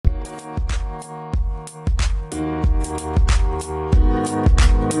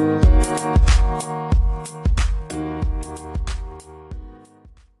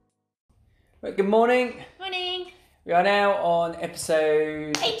good morning. Morning. We are now on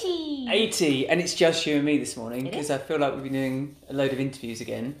episode 80. And it's just you and me this morning It because is. I feel like we've been doing a load of interviews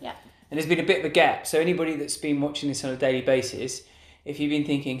again. Yeah. And there's been a bit of a gap. So anybody that's been watching this on a daily basis, if you've been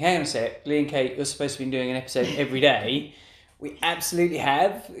thinking, hang on a sec, Lee and Kate, you're supposed to be doing an episode every day. We absolutely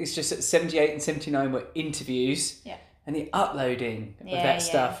have. It's just that 78 and 79 were interviews. Yeah. And the uploading of Yeah, that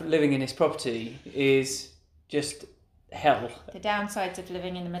stuff, living in this property, is just hell. The downsides of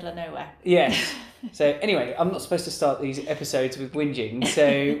living in the middle of nowhere. Yes. So anyway, I'm not supposed to start these episodes with whinging.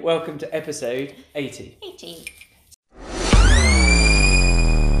 So welcome to episode 80. 80.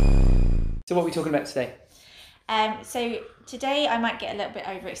 So what are we talking about today? So today I might get a little bit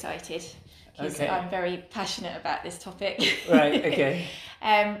overexcited because Okay. I'm very passionate about this topic. Right, okay.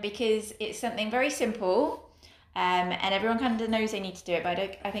 Because it's something very simple. And everyone kind of knows they need to do it, but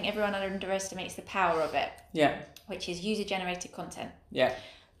I think everyone underestimates the power of it, Yeah. which is user-generated content. Yeah.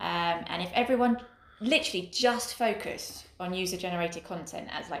 And if everyone literally just focused on user-generated content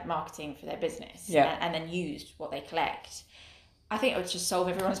as like marketing for their business, Yeah. and then used what they collect, I think it would just solve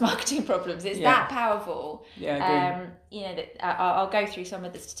everyone's marketing problems. It's Yeah. that powerful. Yeah, I agree. I'll go through some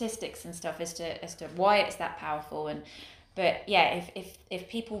of the statistics and stuff as to why it's that powerful. But yeah, if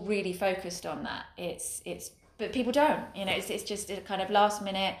people really focused on that, but people don't. It's just a kind of last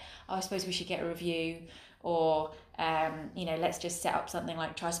minute. Oh, I suppose we should get a review, or let's just set up something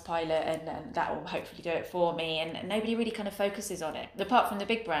like Trustpilot and that will hopefully do it for me. And nobody really kind of focuses on it, apart from the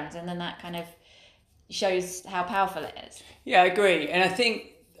big brands, and then that kind of shows how powerful it is. Yeah, I agree. And I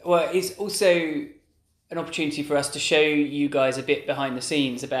think, well, it's also an opportunity for us to show you guys a bit behind the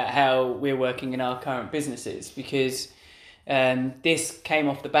scenes about how we're working in our current businesses, because this came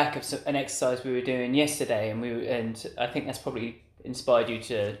off the back of an exercise we were doing yesterday, and I think that's probably inspired you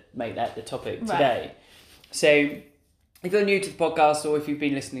to make that the topic today. Right. So if you're new to the podcast, or if you've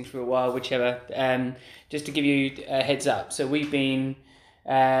been listening for a while, whichever, just to give you a heads up. So we've been,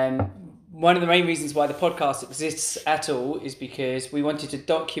 one of the main reasons why the podcast exists at all is because we wanted to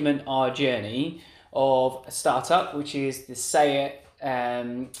document our journey of a startup, which is the Say It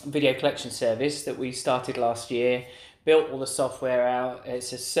video collection service that we started last year. Built all the software out.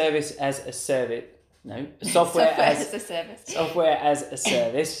 It's a service as a service. No, software as a service. Software as a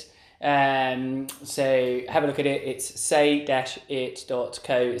service. So have a look at it. It's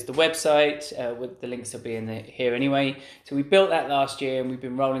say-it.co is the website. With the links will be in here anyway. So we built that last year and we've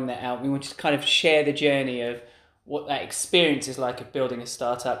been rolling that out. We wanted to kind of share the journey of what that experience is like of building a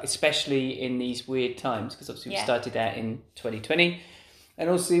startup, especially in these weird times, because obviously we started that in 2020.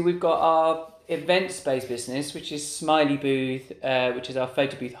 And also we've got our events-based business, which is Smiley Booth, which is our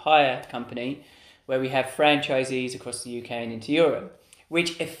photo booth hire company, where we have franchisees across the UK and into Europe,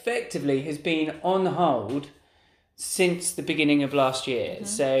 which effectively has been on hold since the beginning of last year. Mm-hmm.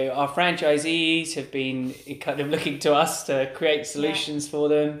 So our franchisees have been kind of looking to us to create solutions for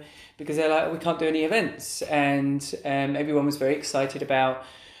them, because they're like, we can't do any events. And everyone was very excited about,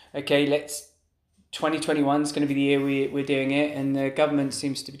 okay, 2021 is going to be the year we're doing it, and the government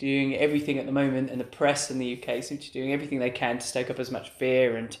seems to be doing everything at the moment, and the press in the UK seems to be doing everything they can to stoke up as much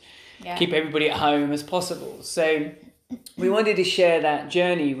fear and keep everybody at home as possible. So we wanted to share that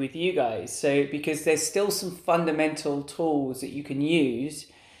journey with you guys, because there's still some fundamental tools that you can use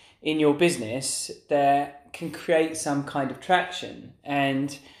in your business that can create some kind of traction,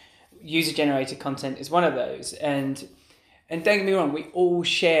 and user-generated content is one of those. And don't get me wrong, we all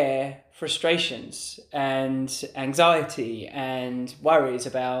share frustrations and anxiety and worries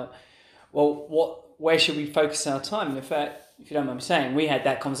about, where should we focus our time? And in fact, if you don't mind me saying, we had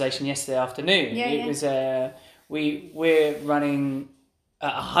that conversation yesterday afternoon. It was we're running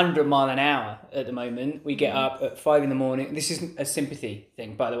at 100 mile an hour at the moment. We get up at 5 a.m. This isn't a sympathy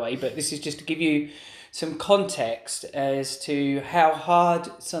thing, by the way, but this is just to give you some context as to how hard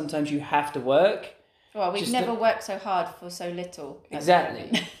sometimes you have to work. Well, we've never worked so hard for so little.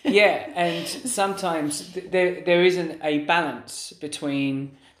 Exactly. Yeah, and sometimes there isn't a balance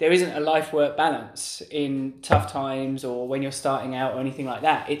between, there isn't a life-work balance in tough times or when you're starting out or anything like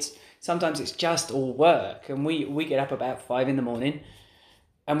that. Sometimes it's just all work, and we get up about 5 a.m.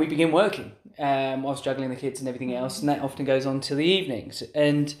 and we begin working whilst juggling the kids and everything else, and that often goes on till the evenings.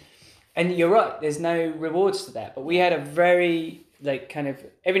 And you're right, there's no rewards to that. But we had a very,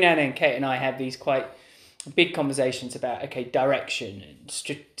 every now and then Kate and I have these quite big conversations about, okay, direction and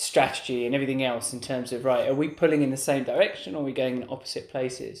strategy and everything else, in terms of, right, are we pulling in the same direction or are we going in opposite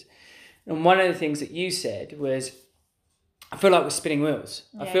places? And one of the things that you said was, I feel like we're spinning wheels.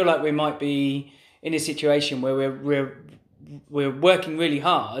 I feel like we might be in a situation where we're working really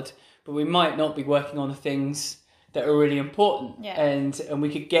hard, but we might not be working on the things that are really important. Yeah. And we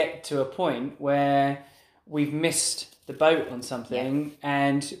could get to a point where we've missed the boat on something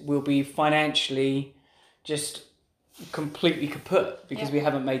and we'll be financially just completely kaput because we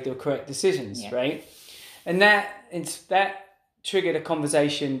haven't made the correct decisions, right? And that triggered a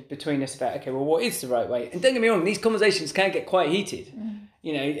conversation between us about, okay, well, what is the right way? And don't get me wrong, these conversations can get quite heated,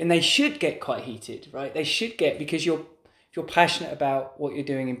 you know, and they should get quite heated, right? They should get, because if you're passionate about what you're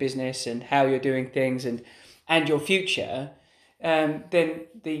doing in business and how you're doing things and your future, then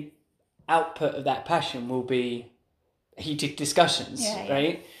the output of that passion will be heated discussions,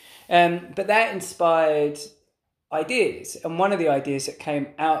 right? But that inspired ideas. And one of the ideas that came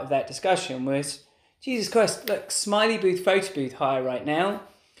out of that discussion was, Jesus Christ, look, Smiley Booth photo booth hire right now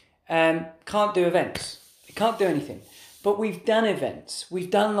can't do events. It can't do anything. But we've done events. We've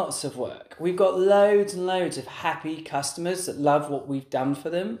done lots of work. We've got loads and loads of happy customers that love what we've done for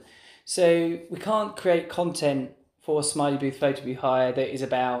them. So we can't create content for Smiley Booth photo booth hire that is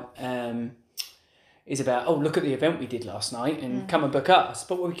about, oh, look at the event we did last night and come and book us.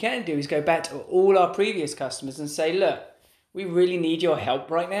 But what we can do is go back to all our previous customers and say, look, we really need your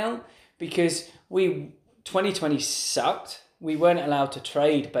help right now because 2020 sucked. We weren't allowed to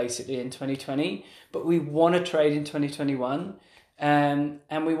trade basically in 2020, but we want to trade in 2021. And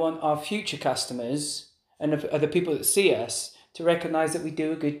we want our future customers and the people that see us to recognize that we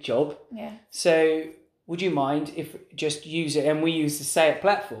do a good job. Yeah. So would you mind if just use it? And we use the Say It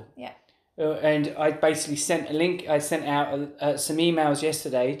platform. Yeah. And I basically sent a link. I sent out some emails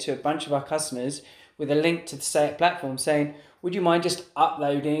yesterday to a bunch of our customers with a link to the Say It platform saying, would you mind just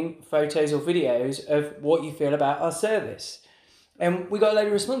uploading photos or videos of what you feel about our service? And we got a load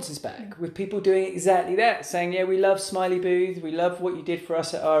of responses back with people doing exactly that, saying, yeah, we love Smiley Booth. We love what you did for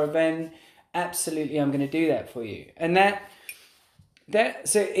us at our event. Absolutely, I'm going to do that for you. And don't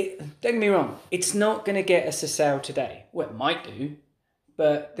get me wrong, it's not going to get us a sale today. Well, it might do,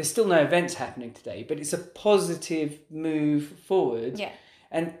 but there's still no events happening today. But it's a positive move forward. Yeah.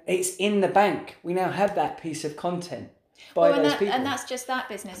 And it's in the bank. We now have that piece of content by those people. And that's just that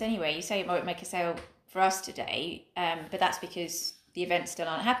business anyway. You say it won't make a sale for us today, but that's because the events still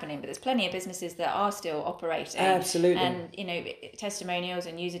aren't happening. But there's plenty of businesses that are still operating. Absolutely. And, you know, testimonials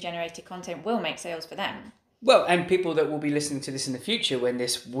and user-generated content will make sales for them. Well, and people that will be listening to this in the future when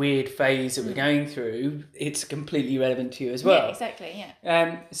this weird phase that we're going through, it's completely relevant to you as well. Yeah, exactly,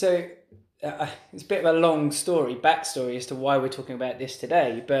 yeah. So it's a bit of a long backstory as to why we're talking about this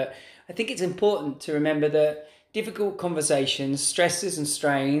today. But I think it's important to remember that difficult conversations, stresses and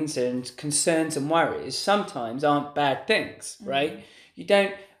strains and concerns and worries sometimes aren't bad things, right?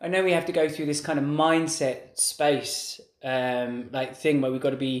 I know we have to go through this kind of mindset space thing where we've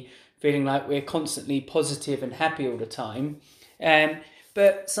got to be feeling like we're constantly positive and happy all the time.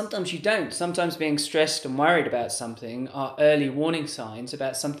 But sometimes you don't. Sometimes being stressed and worried about something are early warning signs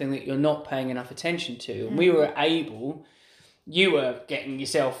about something that you're not paying enough attention to. And you were getting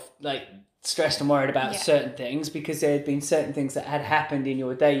yourself stressed and worried about certain things because there had been certain things that had happened in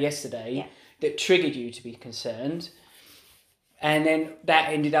your day yesterday that triggered you to be concerned. And then that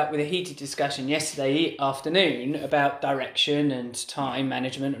ended up with a heated discussion yesterday afternoon about direction and time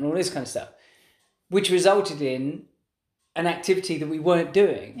management and all this kind of stuff, which resulted in an activity that we weren't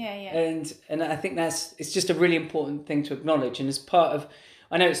doing. Yeah. And I think it's just a really important thing to acknowledge. And as part of,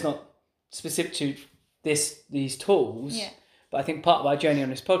 I know it's not specific to these tools, but I think part of our journey on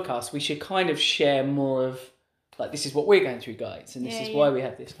this podcast, we should kind of share more of this is what we're going through, guys, and this is why we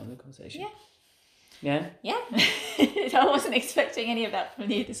have this kind of conversation. Yeah. I wasn't expecting any of that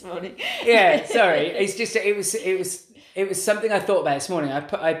from you this morning. Yeah, sorry. It's just it was something I thought about this morning.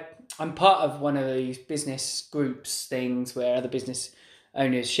 I'm part of one of these business groups things where other business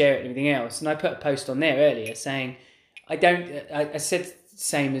owners share it and everything else, and I put a post on there earlier saying I said the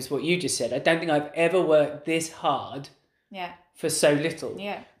same as what you just said. I don't think I've ever worked this hard. Yeah. For so little.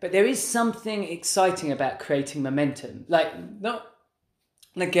 Yeah. But there is something exciting about creating momentum. Our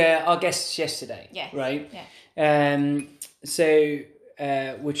guests yesterday. Yes. Right?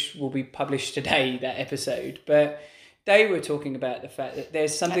 Yeah. Which will be published today, that episode. But they were talking about the fact that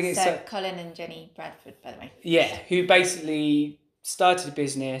there's something... That's Colin and Jenny Bradford, by the way. Yeah, who basically started a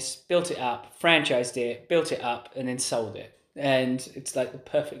business, built it up, franchised it, built it up, and then sold it. And it's like the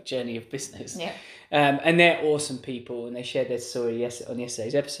perfect journey of business. Yeah. And they're awesome people, and they shared their story on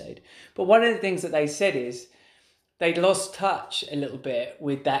yesterday's episode. But one of the things that they said is they'd lost touch a little bit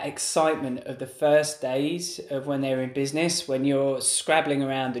with that excitement of the first days of when they were in business, when you're scrabbling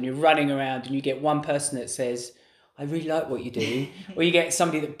around and you're running around and you get one person that says, I really like what you do, or you get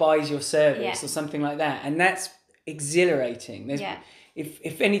somebody that buys your service or something like that. And that's exhilarating.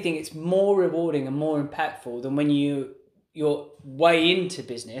 if anything, it's more rewarding and more impactful than when you're way into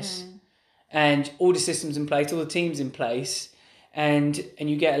business and all the systems in place, all the teams in place, and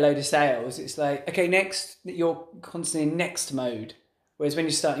you get a load of sales. It's like, okay, next, you're constantly in next mode. Whereas when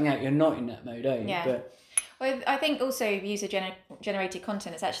you're starting out, you're not in that mode, are you? Yeah. But well, I think also user generated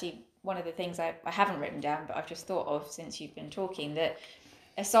content is actually one of the things I haven't written down, but I've just thought of since you've been talking, that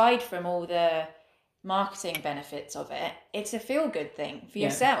aside from all the marketing benefits of it, it's a feel-good thing for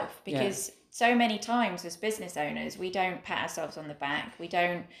yourself, because so many times as business owners, we don't pat ourselves on the back, we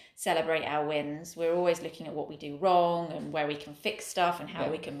don't celebrate our wins, we're always looking at what we do wrong and where we can fix stuff and how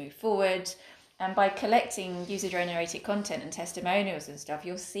we can move forward. And by collecting user-generated content and testimonials and stuff,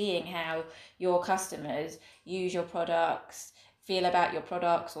 you're seeing how your customers use your products, feel about your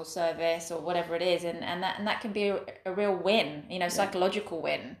products or service or whatever it is, and that can be a real win, psychological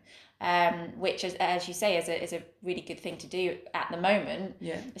win, which is, as you say, is a really good thing to do at the moment,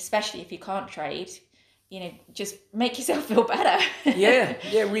 especially if you can't trade. Just make yourself feel better.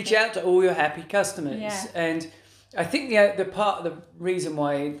 Reach out to all your happy customers. And I think the part of the reason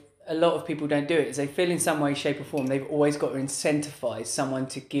why a lot of people don't do it is they feel in some way, shape or form they've always got to incentivize someone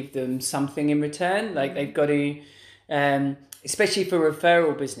to give them something in return. Like they've got to, especially for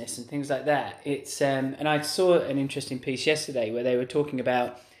referral business and things like that. It's and I saw an interesting piece yesterday where they were talking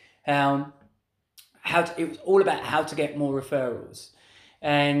about it was all about how to get more referrals.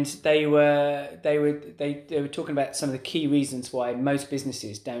 And they were talking about some of the key reasons why most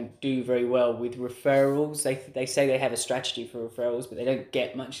businesses don't do very well with referrals. They say they have a strategy for referrals, but they don't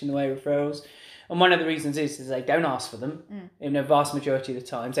get much in the way of referrals. And one of the reasons is they don't ask for them in a vast majority of the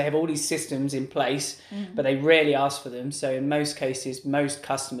times. They have all these systems in place, but they rarely ask for them. So in most cases, most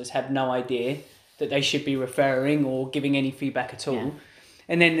customers have no idea that they should be referring or giving any feedback at all. Yeah.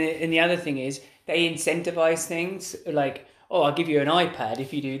 And then the other thing is they incentivize things like, oh, I'll give you an iPad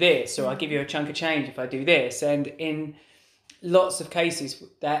if you do this, or I'll give you a chunk of change if I do this. And in lots of cases,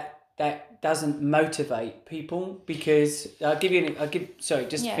 that doesn't motivate people, because to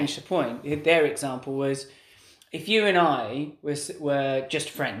finish the point. Their example was, if you and I were just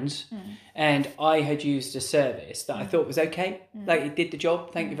friends and I had used a service that I thought was okay, like it did the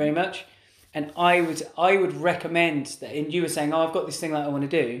job, thank you very much. And I would recommend that, and you were saying, oh, I've got this thing that I want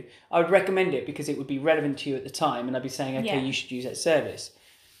to do. I would recommend it because it would be relevant to you at the time, and I'd be saying, okay, you should use that service.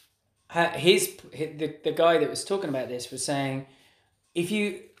 The guy that was talking about this was saying,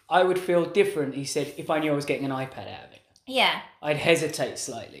 I would feel different, he said, if I knew I was getting an iPad out of it. Yeah. I'd hesitate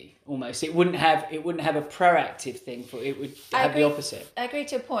slightly, almost. It wouldn't have a proactive thing for it. Would have the opposite. I agree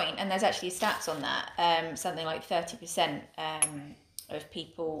to a point, and there's actually stats on that. Something like 30% of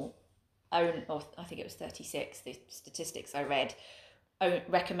people own, or I think it was 36, the statistics I read,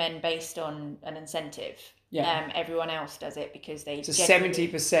 recommend based on an incentive. Yeah. Everyone else does it because they... So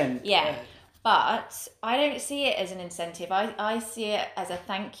 70%. Yeah. But I don't see it as an incentive. I see it as a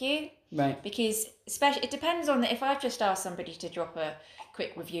thank you. Right. Because especially, it depends on, if I've just asked somebody to drop a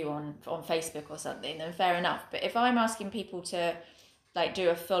quick review on Facebook or something, then fair enough. But if I'm asking people to do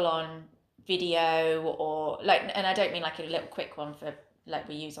a full-on video, or and I don't mean a little quick one for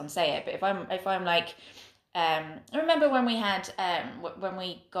we use on Say It, but if I'm I remember when we had when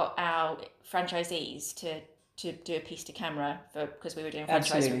we got our franchisees to do a piece to camera because we were doing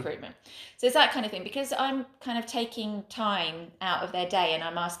franchise recruitment. So it's that kind of thing, because I'm kind of taking time out of their day and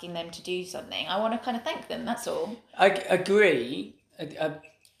I'm asking them to do something. I want to kind of thank them. That's all. I agree.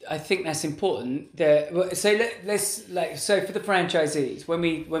 I think that's important. So for the franchisees, when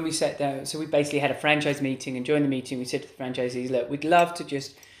we sat down, so we basically had a franchise meeting, and during the meeting we said to the franchisees, look, we'd love to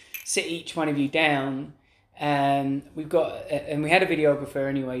just sit each one of you down. And we had a videographer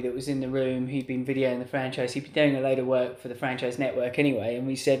anyway that was in the room. He'd been videoing the franchise. He'd been doing a load of work for the franchise network anyway. And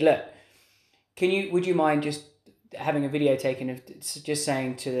we said, look, would you mind just having a video taken of just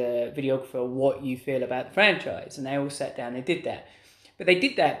saying to the videographer what you feel about the franchise? And they all sat down. They did that. But they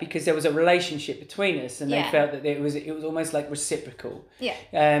did that because there was a relationship between us, and they felt that it was almost like reciprocal. Yeah.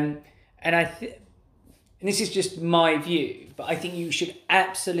 And and this is just my view, but I think you should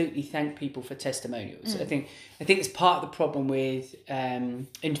absolutely thank people for testimonials. I think it's part of the problem with and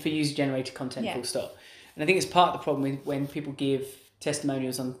for user generated content, full stop. And I think it's part of the problem with when people give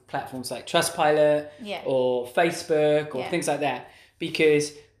testimonials on platforms like Trustpilot or Facebook or things like that,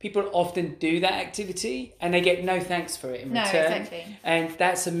 because people often do that activity and they get no thanks for it in return. Exactly. And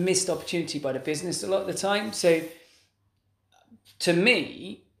that's a missed opportunity by the business a lot of the time. So to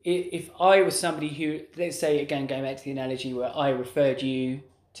me, if I was somebody who, let's say, again, going back to the analogy where I referred you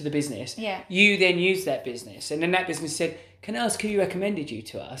to the business, you then used that business, and then that business said, can I ask who recommended you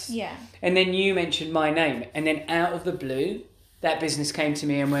to us? Yeah. And then you mentioned my name, and then out of the blue, that business came to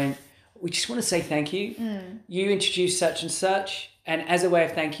me and went, we just want to say thank you. You introduced such and such, and as a way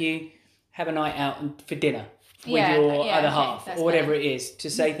of thank you, have a night out for dinner with your other half or whatever it is to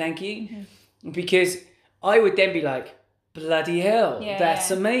say thank you. Because I would then be like, bloody hell, that's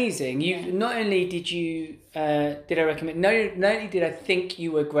amazing. You not only did I recommend, not only did I think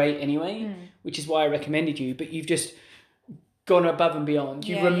you were great anyway, which is why I recommended you, but you've just gone above and beyond.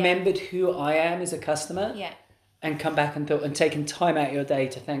 You remembered who I am as a customer. And come back and thought and taken time out of your day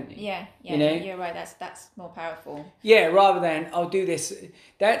to thank me. You know, you're right. That's more powerful. Yeah, rather than I'll do this.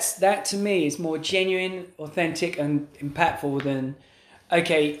 That to me is more genuine, authentic, and impactful than,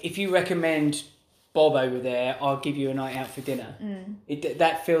 okay, if you recommend Bob over there, I'll give you a night out for dinner.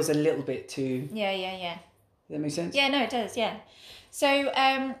 That feels a little bit too. Yeah. Does that make sense? Yeah, no, it does. Yeah.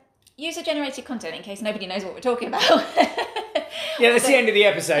 So, user-generated content. In case nobody knows what we're talking about. Yeah, that's the end of the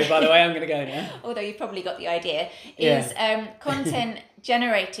episode, by the way. I'm going to go now. Although you've probably got the idea, is content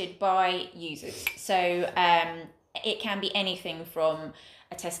generated by users. So it can be anything from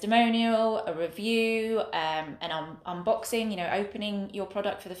a testimonial, a review, an unboxing, you know, opening your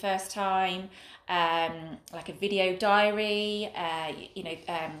product for the first time, like a video diary,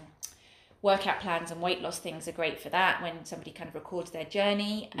 workout plans and weight loss things are great for that when somebody kind of records their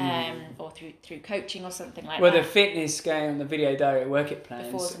journey or through coaching or something like that. Well, the fitness going on the video diary workout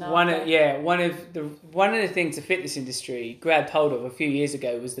plans. One of the things the fitness industry grabbed hold of a few years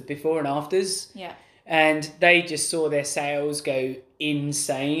ago was the before and afters. Yeah. And they just saw their sales go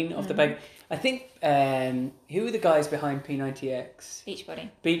insane off the back. I think who were the guys behind P90X?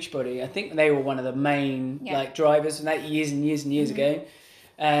 Beachbody. I think they were one of the main drivers from that years and years and years ago.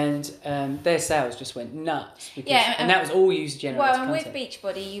 And their sales just went nuts because, and that was all user generated content. Well, and with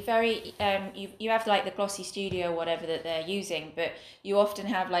Beachbody, you have like the Glossy Studio or whatever that they're using, but you often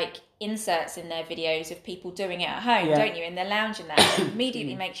have like inserts in their videos of people doing it at home, don't you? In their lounge and that, it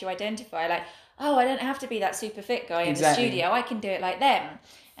immediately makes you identify like, oh, I don't have to be that super fit guy in the studio. I can do it like them.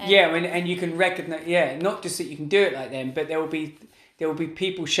 And you can recognize, not just that you can do it like them, but there will be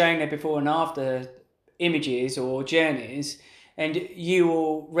people showing their before and after images or journeys. And you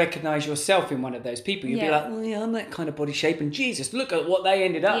will recognise yourself in one of those people. You'll be like, oh yeah, I'm that kind of body shape. And Jesus, look at what they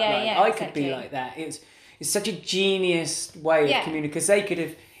ended up like. I could be like that. It's such a genius way of communicating. Because they could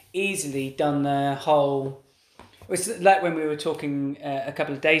have easily done the whole... It's like when we were talking a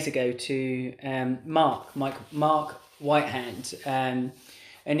couple of days ago to Mark Whitehand.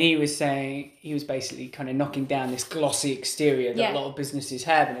 And he was saying, he was basically kind of knocking down this glossy exterior that a lot of businesses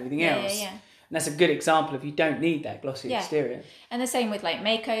have and everything else. And that's a good example of you don't need that glossy exterior. And the same with like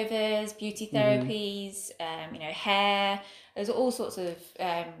makeovers, beauty therapies, hair. There's all sorts of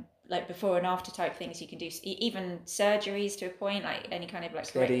like before and after type things you can do. Even surgeries to a point, like any kind of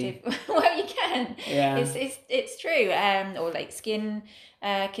like corrective. Well, you can. Yeah. It's true. Or like skin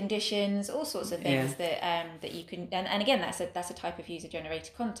conditions, all sorts of things that you can. And again, that's a type of user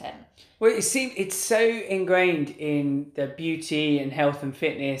generated content. Well, it's so ingrained in the beauty and health and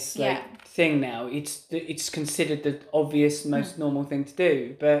fitness thing now. It's considered the obvious, most normal thing to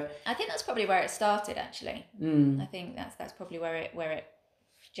do. But I think that's probably where it started. Actually, I think that's probably where it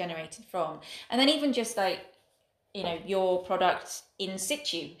generated from. And then even just like, you know, your product in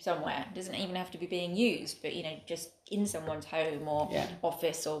situ somewhere, it doesn't even have to be being used, but, you know, just in someone's home or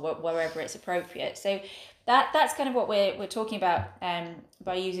office or wherever it's appropriate. So that's kind of what we're talking about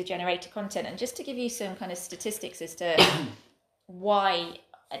by user generated content. And just to give you some kind of statistics as to why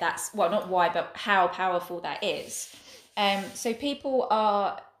that's, well, not why, but how powerful that is. So people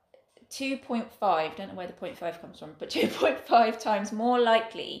are 2.5, don't know where the 0.5 comes from, but 2.5 times more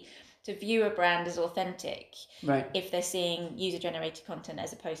likely to view a brand as authentic if they're seeing user-generated content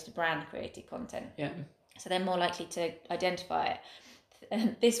as opposed to brand-created content. Yeah. So they're more likely to identify it.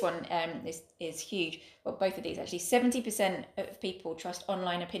 And this one is huge. Well, both of these actually. 70% of people trust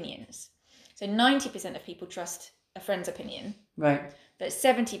online opinions. So 90% of people trust a friend's opinion. Right. But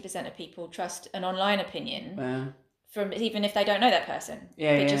 70% of people trust an online opinion. Wow. From even if they don't know that person,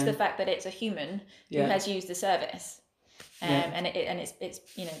 but just the fact that it's a human who has used the service, and it's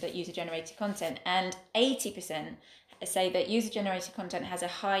you know, that user generated content, and 80% say that user generated content has a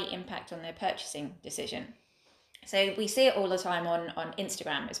high impact on their purchasing decision. So we see it all the time on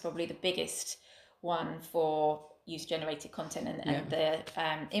Instagram. It's probably the biggest one for user generated content and the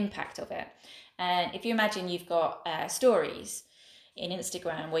impact of it. And if you imagine you've got stories in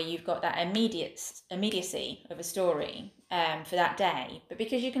Instagram where you've got that immediacy of a story for that day, but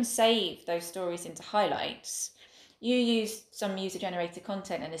because you can save those stories into highlights, you use some user-generated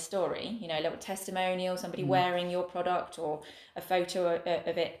content in a story, you know, a little testimonial, somebody wearing your product or a photo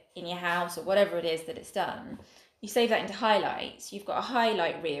of it in your house or whatever it is that it's done. you save that into highlights. You've got a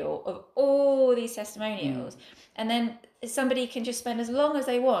highlight reel of all these testimonials, and then somebody can just spend as long as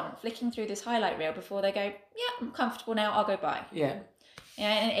they want flicking through this highlight reel before they go, yeah, I'm comfortable now, I'll go buy. Yeah.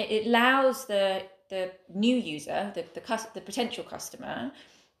 And it allows the new user, the potential customer,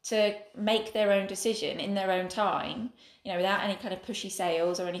 to make their own decision in their own time, without any kind of pushy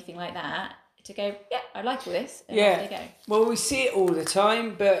sales or anything like that, to go, yeah, I like all this, and off they go. Well, we see it all the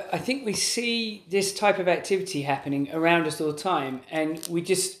time, but I think we see this type of activity happening around us all the time, and we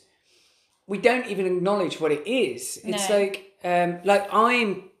don't even acknowledge what it is. It's like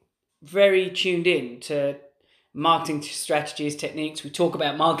I'm very tuned in to marketing strategies, techniques. We talk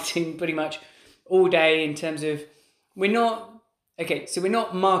about marketing pretty much all day in terms of we're not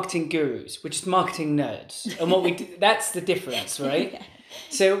marketing gurus, we're just marketing nerds. And what we do, that's the difference, right? Yeah.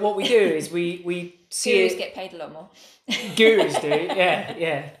 So what we do is we see gurus get paid a lot more. Gurus do,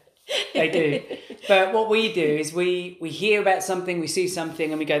 yeah. They do. But what we do is we hear about something, we see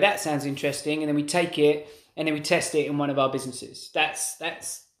something, and we go, that sounds interesting, and then we take it and then we test it in one of our businesses.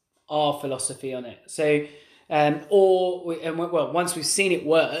 That's our philosophy on it. So once we've seen it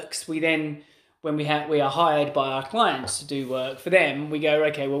works, we then, when we are hired by our clients to do work for them, we go,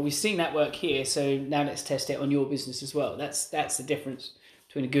 okay, well, we've seen that work here, so now let's test it on your business as well. That's the difference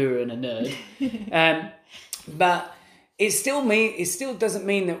between a guru and a nerd. But it still doesn't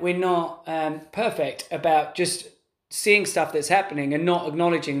mean that we're not perfect about just seeing stuff that's happening and not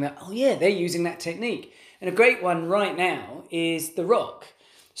acknowledging that, oh yeah, they're using that technique. And a great one right now is The Rock.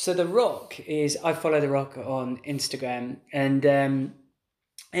 So The Rock I follow The Rock on Instagram,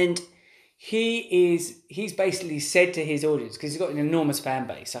 and he's basically said to his audience, because he's got an enormous fan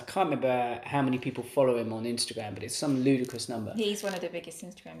base. I can't remember how many people follow him on Instagram, but it's some ludicrous number. He's one of the biggest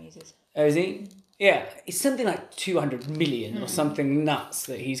Instagram users. Oh, is he? Yeah, it's something like 200 million or something nuts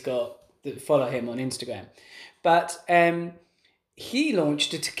that he's got that follow him on Instagram. But he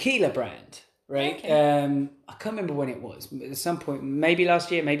launched a tequila brand, right? Okay. I can't remember when it was. At some point, maybe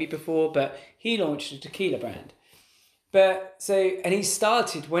last year, maybe before, but he launched a tequila brand. But when he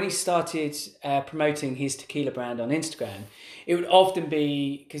started promoting his tequila brand on Instagram, it would often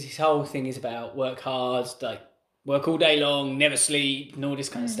be, because his whole thing is about work hard, like work all day long, never sleep, and all this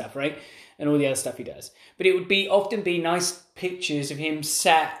kind of stuff, right? And all the other stuff he does. But it would often be nice pictures of him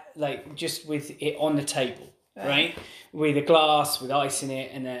sat like just with it on the table, right? With a glass with ice in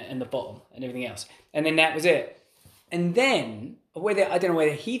it and the bottom and everything else. And then that was it. And then I don't know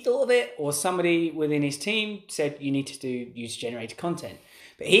whether he thought of it or somebody within his team said you need to do user-generated content.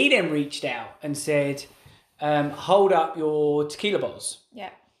 But he then reached out and said, hold up your tequila bottles.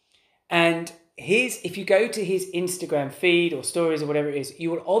 Yeah. And if you go to his Instagram feed or stories or whatever it is,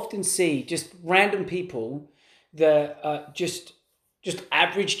 you will often see just random people that are just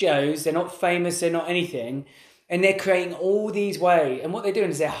average Joes. They're not famous. They're not anything. And they're creating all these ways. And what they're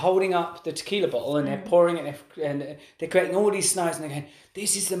doing is they're holding up the tequila bottle and they're pouring it and they're creating all these scenarios and they're going,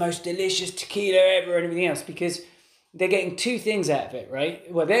 this is the most delicious tequila ever and everything else, because they're getting two things out of it, right?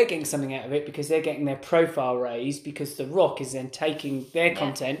 Well, they're getting something out of it because they're getting their profile raised, because The Rock is then taking their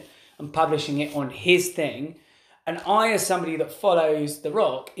content and publishing it on his thing. And I, as somebody that follows The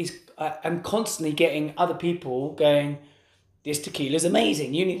Rock, I'm constantly getting other people going, this tequila is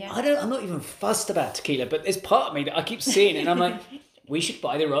amazing. I'm not even fussed about tequila, but there's part of me that I keep seeing it and I'm like, we should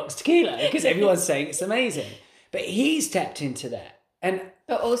buy The Rock's tequila because everyone's saying it's amazing. But he's tapped into that.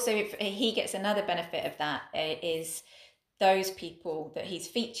 But also he gets another benefit of that is those people that he's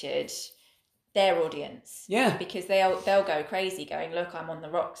featured, their audience. Yeah. Because they'll go crazy going, look, I'm on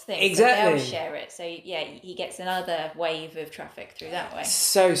The Rock's thing. Exactly. So they'll share it. So yeah, he gets another wave of traffic through that way.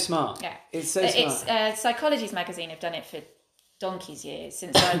 So smart. Yeah. It's so smart. Psychology's magazine have done it for donkey's years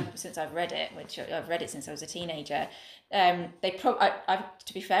since I've read it, which I've read it since I was a teenager. To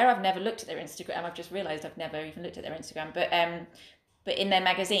be fair, I've never looked at their Instagram. I've just realised I've never even looked at their Instagram. But in their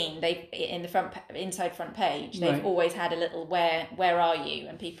magazine, in the inside front page, they've always had a little where are you,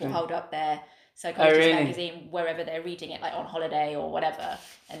 and people hold up their Psychology magazine wherever they're reading it, like on holiday or whatever.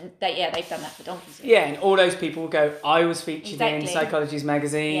 And they've done that for donkey's years. Yeah, and all those people will go, I was featured in Psychology's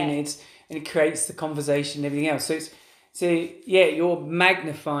magazine. Yeah. And it creates the conversation and everything else. So you're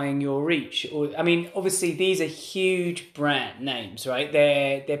magnifying your reach. Obviously these are huge brand names, right?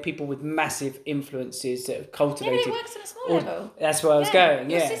 They're people with massive influences that have cultivated. Yeah, but it works on a small level. That's where I was going.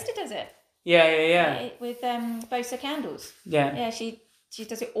 Your sister does it. Yeah. With Bosa candles. Yeah. Yeah, she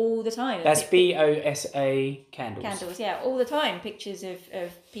does it all the time. That's BOSA candles. Candles, yeah, all the time. Pictures of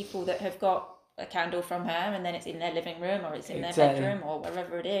people that have got a candle from her, and then it's in their living room or it's in their Exactly. bedroom or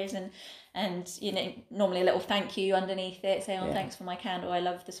wherever it is, and you know, normally a little thank you underneath it, say, oh, thanks for my candle, I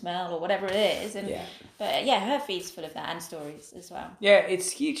love the smell, or whatever it is. And but yeah, her feed's full of that, and stories as well. Yeah,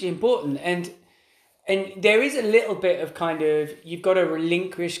 it's hugely important, and there is a little bit of kind of, you've got to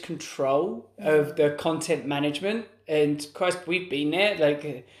relinquish control of the content management. And Christ, we've been there.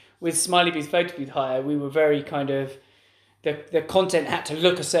 Like with Smiley Booth Photo Booth Hire, we were very kind of, the content had to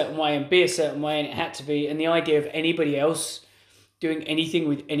look a certain way and be a certain way, and it had to be, and the idea of anybody else doing anything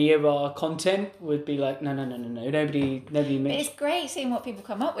with any of our content would be like, no, nobody But makes. it's great seeing what people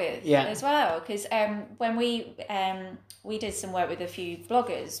come up with as well, because when we did some work with a few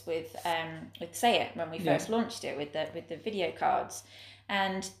bloggers with Say It when we first launched it with the video cards,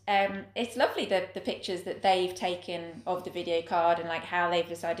 and it's lovely the pictures that they've taken of the video card and like how they've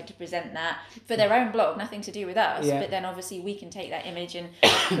decided to present that for their own blog, nothing to do with us, but then obviously we can take that image and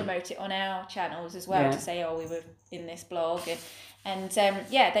promote it on our channels as well, to say, oh, we were in this blog, and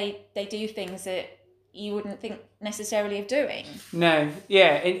they do things that you wouldn't think necessarily of doing. No,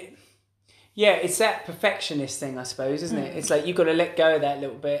 it's that perfectionist thing, I suppose, isn't it? It's like you've got to let go of that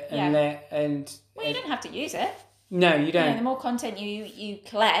little bit and well, you don't have to use it. No, you don't. You know, the more content you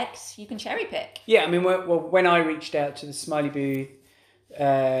collect, you can cherry pick. Yeah, I mean, when I reached out to the Smiley Booth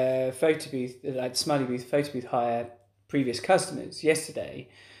Photo Booth, like Smiley Booth Photo Booth Hire previous customers yesterday,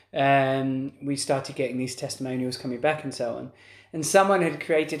 we started getting these testimonials coming back and so on. And someone had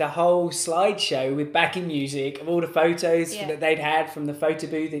created a whole slideshow with backing music of all the photos that they'd had from the photo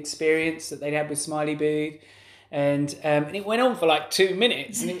booth experience that they'd had with Smiley Booth. And it went on for like 2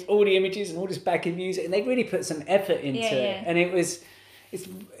 minutes, and it was all the images and all this backing music, and they really put some effort into it. And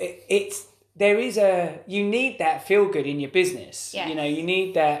you need that feel good in your business. You know, you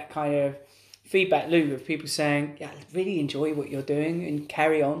need that kind of feedback loop of people saying, yeah, I really enjoy what you're doing and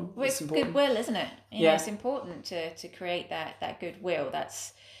carry on. Well, it's goodwill, isn't it? You know, it's important to create that goodwill.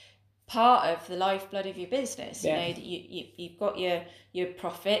 That's part of the lifeblood of your business. You know, that you've got your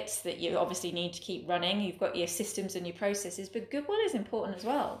profits that you obviously need to keep running. You've got your systems and your processes, but goodwill is important as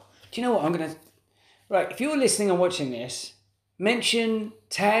well. Do you know what right, if you're listening and watching this,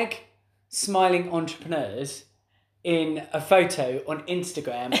 tag Smiling Entrepreneurs in a photo on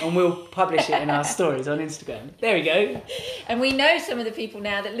Instagram, and we'll publish it in our stories on Instagram. There we go. And we know some of the people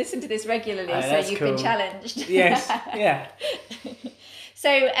now that listen to this regularly, so you've been challenged. Yes, yeah.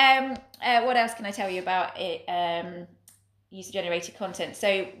 So what else can I tell you about it? User-generated content.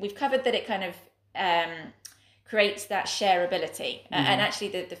 So we've covered that it kind of creates that shareability. And actually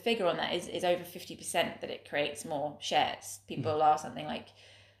the figure on that is over 50% that it creates more shares. People are something like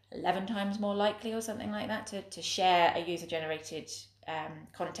 11 times more likely or something like that to share a user-generated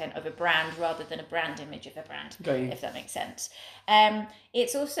content of a brand rather than a brand image of a brand, if that makes sense.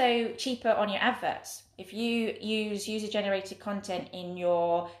 It's also cheaper on your adverts. If you use user-generated content in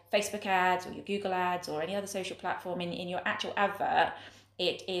your Facebook ads or your Google ads or any other social platform in your actual advert,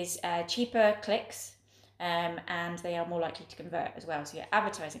 it is cheaper clicks and they are more likely to convert as well. So your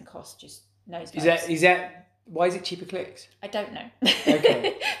advertising cost just nosedives. Is that why is it cheaper clicks? I don't know.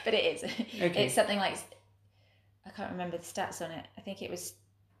 Okay. But it is. Okay. It's something like, I can't remember the stats on it. I think it was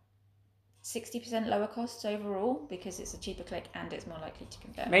 60% lower costs overall because it's a cheaper click and it's more likely to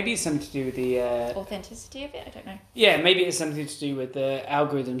convert. Maybe it's something to do with the authenticity of it. I don't know. Yeah, maybe it's something to do with the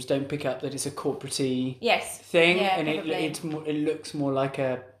algorithms don't pick up that it's a corporate-y thing, and it looks more like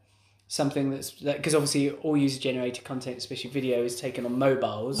something that's because obviously all user-generated content, especially video, is taken on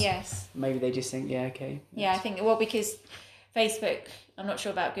mobiles. Yes. Maybe they just think, okay. Yeah, I think because Facebook, I'm not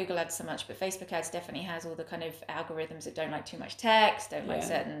sure about Google ads so much, but Facebook ads definitely has all the kind of algorithms that don't like too much text, don't like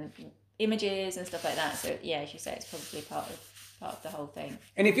certain images and stuff like that. So yeah, as you say, it's probably part of the whole thing.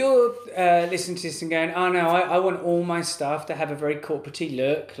 And if you're listening to this and going, oh no, I want all my stuff to have a very corporate-y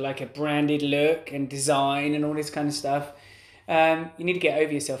look, like a branded look and design and all this kind of stuff, you need to get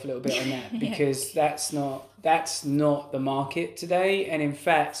over yourself a little bit on that because that's not the market today. And in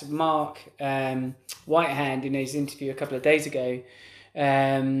fact, Mark Whitehand, in his interview a couple of days ago,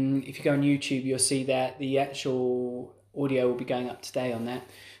 if you go on YouTube, you'll see that the actual audio will be going up today on that.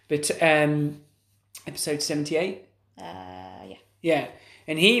 But episode 78? Yeah.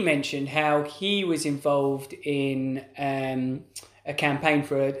 And he mentioned how he was involved in a campaign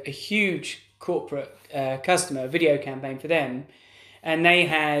for a huge corporate customer, a video campaign for them. And they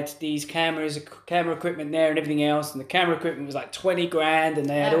had these camera equipment there and everything else. And the camera equipment was like 20 grand. And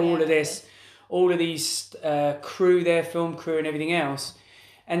they had all of these crew there, film crew and everything else.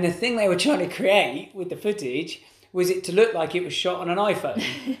 And the thing they were trying to create with the footage was it to look like it was shot on an iPhone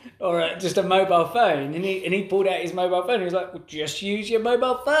or just a mobile phone? And he pulled out his mobile phone. He was like, well, just use your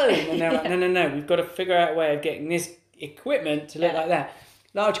mobile phone. And they're like, no, we've got to figure out a way of getting this equipment to look like that.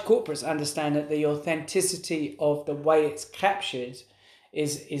 Large corporates understand that the authenticity of the way it's captured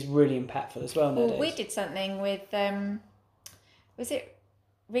is really impactful as well nowadays. Well, we did something with, was it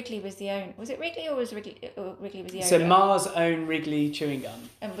Wrigley was the own? Was it Wrigley or was Wrigley was the owner? So Mars owned Wrigley chewing gum.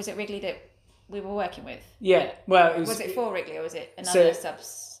 And was it Wrigley that we were working with? Yeah, well, was it for Wrigley or was it another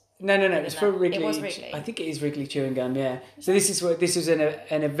subs? No, it was for Wrigley. It was Wrigley. I think it is Wrigley chewing gum. Yeah. So this was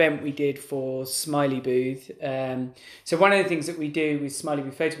an event we did for Smiley Booth. So one of the things that we do with Smiley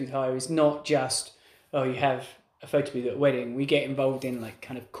Booth Photo Booth Hire is not just you have a photo booth at a wedding. We get involved in like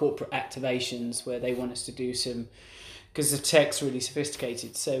kind of corporate activations where they want us to do some, because the tech's really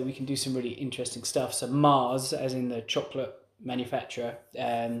sophisticated, so we can do some really interesting stuff. So Mars, as in the chocolate manufacturer,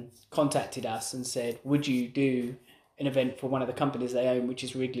 contacted us and said, would you do an event for one of the companies they own, which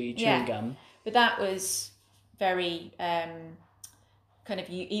is Wrigley chewing gum? But that was very kind of,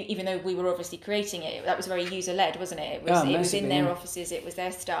 even though we were obviously creating it, that was very user led, wasn't it? It was in their offices, it was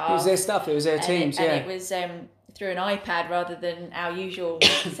their staff, it was their stuff, it was their teams, and it was through an iPad rather than our usual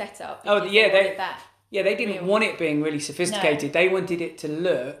setup. They didn't want it being really sophisticated. No. They wanted it to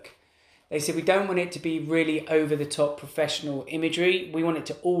look. They said, we don't want it to be really over the top professional imagery. We want it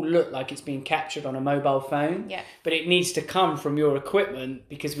to all look like it's being captured on a mobile phone. Yeah. But it needs to come from your equipment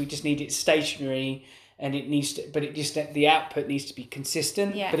because we just need it stationary, and it needs to. But it just the output needs to be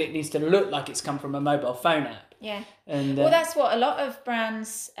consistent. Yeah. But it needs to look like it's come from a mobile phone app. Yeah. And well, that's what a lot of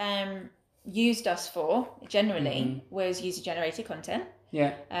brands used us for. Generally, was user generated content.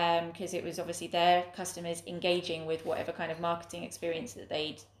 Yeah. Because it was obviously their customers engaging with whatever kind of marketing experience that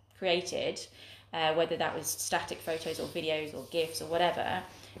they'd created, whether that was static photos or videos or GIFs or whatever.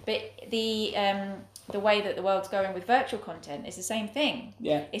 But the way that the world's going with virtual content is the same thing.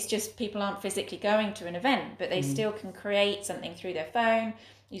 Yeah. It's just people aren't physically going to an event, but they still can create something through their phone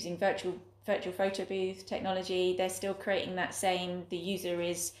using virtual photo booth technology. They're still creating that same, the user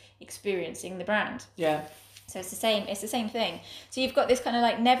is experiencing the brand. Yeah. So it's the same thing. So you've got this kind of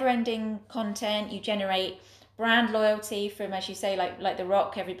like never-ending content. You generate brand loyalty from, as you say, like The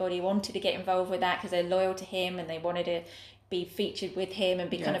Rock. Everybody wanted to get involved with that because they're loyal to him and they wanted to be featured with him and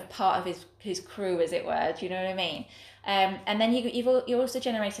be kind of part of his crew, as it were. Do you know what I mean? And then you're also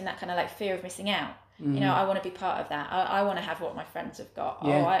generating that kind of like fear of missing out. You know, I want to be part of that. I want to have what my friends have got.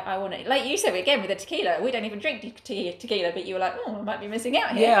 Yeah. Oh, I want to, like you said again with the tequila. We don't even drink tequila, but you were like, oh, I might be missing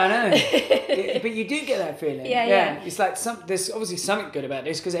out here. Yeah, I know. But you do get that feeling. Yeah. It's like there's obviously something good about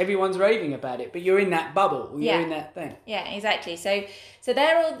this because everyone's raving about it, but you're in that bubble. You're in that thing. Yeah, exactly. So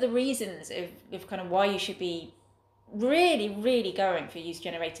there are all the reasons of kind of why you should be really, really going for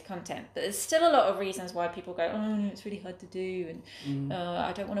user-generated content. But there's still a lot of reasons why people go, oh, it's really hard to do, and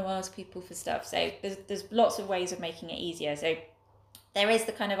I don't want to ask people for stuff. So there's lots of ways of making it easier. So there is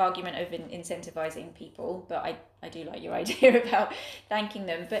the kind of argument of incentivizing people, but I do like your idea about thanking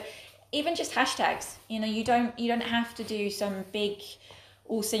them. But even just hashtags, you know, you don't have to do some big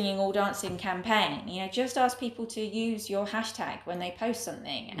all singing, all dancing campaign. You know, just ask people to use your hashtag when they post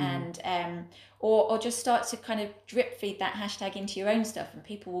something, and or just start to kind of drip feed that hashtag into your own stuff, and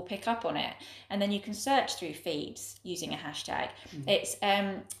people will pick up on it. And then you can search through feeds using a hashtag. It's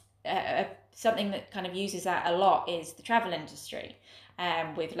something that kind of uses that a lot is the travel industry.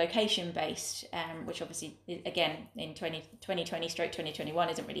 With location-based, which obviously, again, in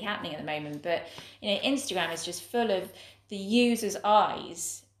 2020/2021 isn't really happening at the moment. But, you know, Instagram is just full of the user's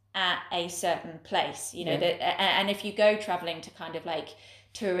eyes at a certain place, you know, and if you go traveling to kind of like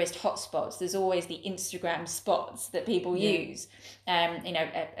tourist hotspots, there's always the Instagram spots that people use. You know,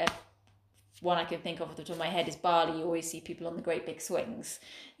 one I can think of off the top of my head is Bali. You always see people on the great big swings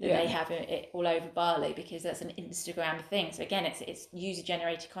that they have it all over Bali because that's an Instagram thing. So again, it's user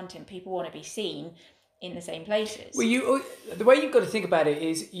generated content. People want to be seen in the same places. Well, the way you've got to think about it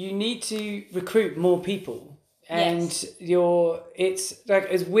is you need to recruit more people. And it's like,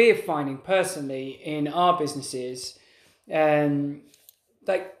 as we're finding personally in our businesses,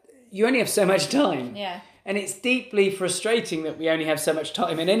 like you only have so much time. Yeah. And it's deeply frustrating that we only have so much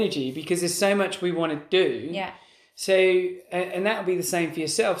time and energy because there's so much we want to do. Yeah. So, and that will be the same for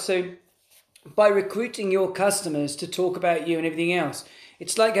yourself. So by recruiting your customers to talk about you and everything else,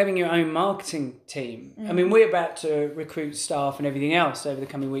 it's like having your own marketing team. I mean, we're about to recruit staff and everything else over the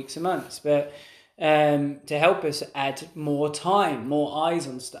coming weeks and months, but to help us add more time, more eyes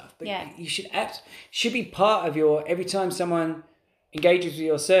on stuff. But you should be part of every time someone engages with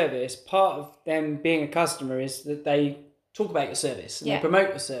your service, part of them being a customer is that they talk about your service and they promote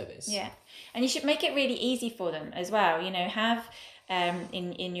your service. Yeah. And you should make it really easy for them as well. You know, have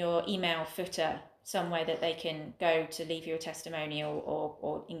in your email footer somewhere that they can go to leave you a testimonial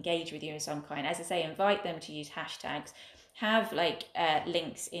or engage with you in some kind. As I say, invite them to use hashtags. Have like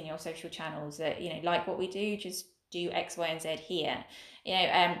links in your social channels that, you know, like what we do, just do X, Y, and Z here. You know,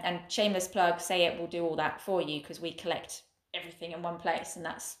 and shameless plug, Say It will do all that for you, because we collect everything in one place, and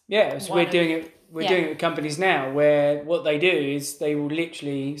that's so we're doing it with companies now, where what they do is they will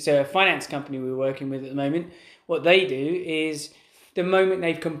literally, so a finance company we're working with at the moment, what they do is the moment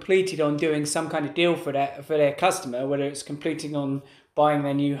they've completed on doing some kind of deal for their customer, whether it's completing on buying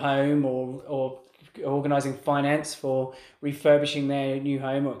their new home or organising finance for refurbishing their new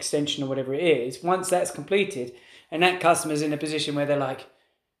home or extension or whatever it is, once that's completed and that customer's in a position where they're like,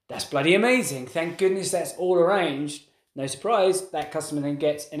 that's bloody amazing, thank goodness that's all arranged, no surprise, that customer then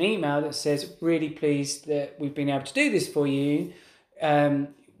gets an email that says, really pleased that we've been able to do this for you. How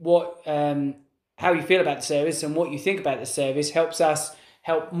you feel about the service and what you think about the service helps us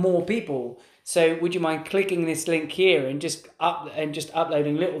help more people. So would you mind clicking this link here and just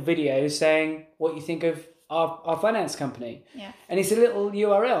uploading little videos saying what you think of our finance company? Yeah. And it's a little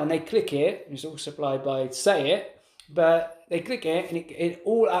URL, and they click it. It's all supplied by Say It. But they click it and it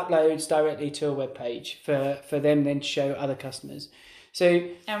all uploads directly to a web page for them then to show other customers. So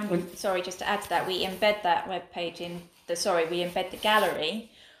sorry, just to add to that, we embed that web page we embed the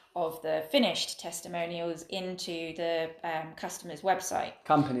gallery of the finished testimonials into the customer's website.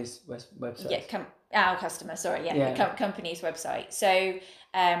 Company's website. Yeah, our customer, sorry, the company's website. So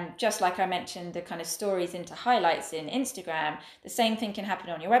just like I mentioned, the kind of stories into highlights in Instagram, the same thing can happen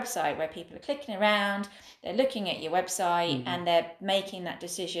on your website, where people are clicking around, they're looking at your website, and they're making that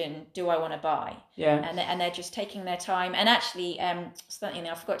decision, do I want to buy? Yeah. And they're just taking their time. And actually, something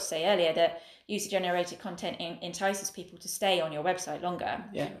I forgot to say earlier, that user-generated content entices people to stay on your website longer,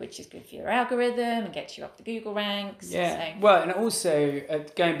 which is good for your algorithm and gets you up the Google ranks. Yeah. So. Well, and also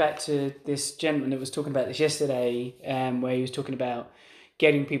going back to this gentleman that was talking about this yesterday, where he was talking about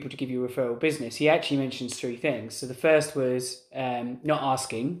getting people to give you referral business, he actually mentions 3 things. So the first was not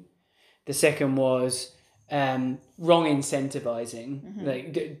asking. The second was wrong incentivizing,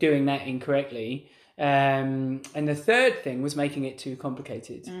 like doing that incorrectly. And the third thing was making it too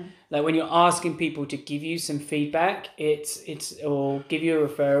complicated. Like when you're asking people to give you some feedback, or give you a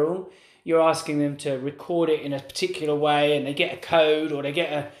referral, you're asking them to record it in a particular way, and they get a code or they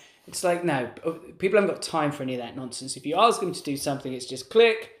get it's like, no, people haven't got time for any of that nonsense. If you ask them to do something, it's just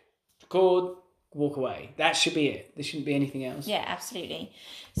click, record, walk away. That should be it. There shouldn't be anything else. Yeah, absolutely.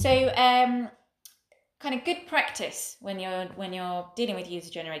 So kind of good practice when you're dealing with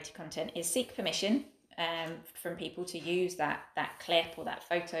user-generated content is seek permission from people to use that clip or that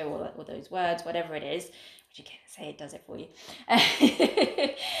photo or those words, whatever it is. Which you can't say it does it for you.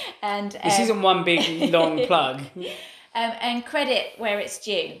 And this isn't one big long plug. And credit where it's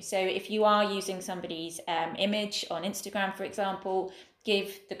due. So if you are using somebody's image on Instagram, for example,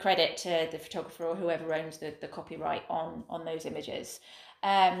 give the credit to the photographer or whoever owns the copyright on those images.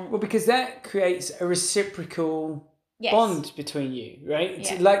 Well, because that creates a reciprocal bond between you, right?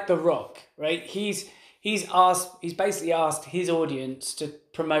 It's like The Rock, right? He's basically asked his audience to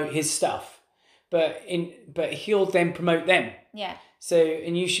promote his stuff, but he'll then promote them. Yeah. So,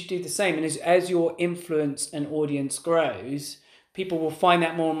 and you should do the same. And as your influence and audience grows, people will find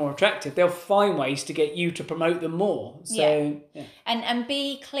that more and more attractive. They'll find ways to get you to promote them more. So, yeah. And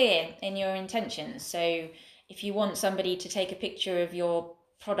be clear in your intentions. So if you want somebody to take a picture of your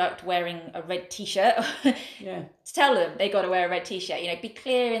product wearing a red t-shirt, tell them they got to wear a red t-shirt. You know, be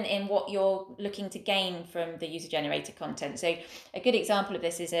clear in what you're looking to gain from the user-generated content. So a good example of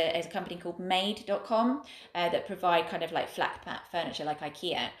this is a company called Made.com that provide kind of like flat pack furniture like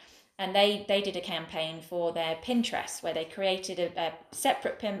IKEA. And they did a campaign for their Pinterest where they created a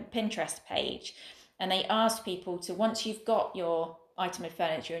separate Pinterest page, and they asked people to, once you've got your item of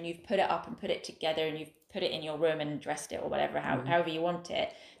furniture and you've put it up and put it together and you've put it in your room and dressed it or whatever, however you want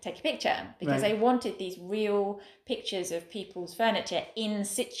it, take a picture, because they wanted these real pictures of people's furniture in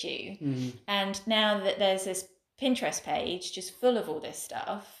situ. And now that there's this Pinterest page just full of all this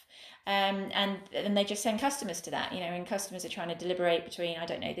stuff, and they just send customers to that, you know, and customers are trying to deliberate between, I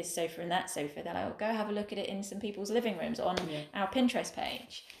don't know, this sofa and that sofa. They're like, oh, go have a look at it in some people's living rooms on our Pinterest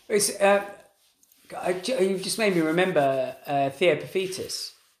page. It's you've just made me remember Theo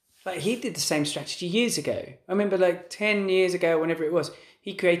Paphitis. Like, he did the same strategy years ago. I remember like 10 years ago, whenever it was,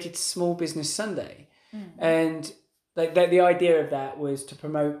 he created Small Business Sunday. And like the idea of that was to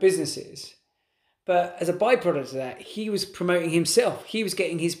promote businesses. But as a byproduct of that, he was promoting himself. He was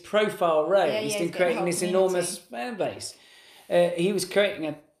getting his profile raised and creating this enormous fan base. He was creating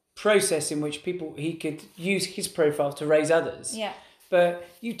a process in which he could use his profile to raise others. Yeah. But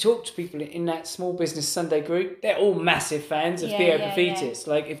you talk to people in that small business Sunday group, they're all massive fans of Theo Paphitis.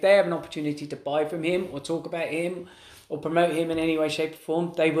 Like, if they have an opportunity to buy from him or talk about him or promote him in any way, shape or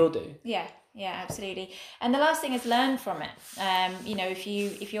form, they will do. Yeah, absolutely. And the last thing is learn from it.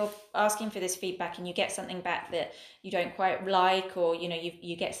 If you're asking for this feedback and you get something back that you don't quite like, or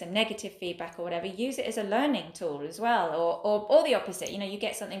you get some negative feedback or whatever, use it as a learning tool as well, or the opposite. You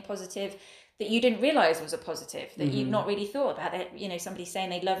get something positive that you didn't realize was a positive, that you've not really thought about. That somebody's saying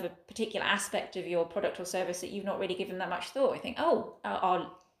they love a particular aspect of your product or service that you've not really given that much thought. I think,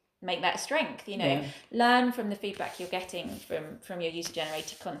 I'll make that a strength. Learn from the feedback you're getting from your user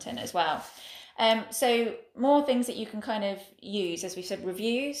generated content as well. So more things that you can kind of use, as we said,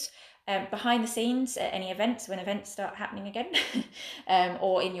 reviews, behind the scenes at any events, when events start happening again,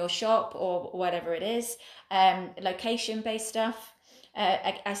 or in your shop or whatever it is, location based stuff.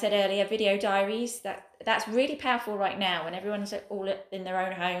 I said earlier, video diaries, that's really powerful right now when everyone's all in their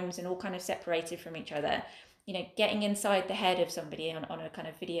own homes and all kind of separated from each other. Getting inside the head of somebody on a kind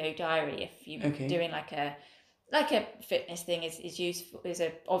of video diary, if you're doing like a fitness thing is useful, is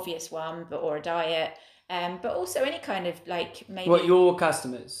an obvious one, or a diet, but also any kind of like maybe what your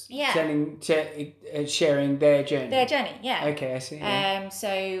customers sharing their journey. Yeah. Okay, I see.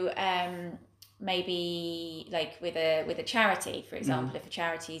 Yeah. Maybe like with a charity, for example, if a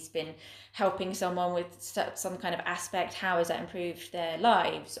charity's been helping someone with some kind of aspect, how has that improved their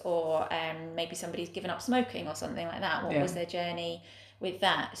lives? Or maybe somebody's given up smoking or something like that. What was their journey with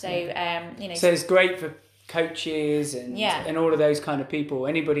that? So so it's great for coaches and all of those kind of people,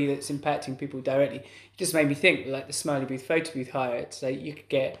 anybody that's impacting people directly. It just made me think, like the Smiley Booth photo booth hire, so you could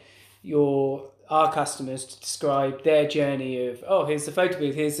get our customers to describe their journey of, here's the photo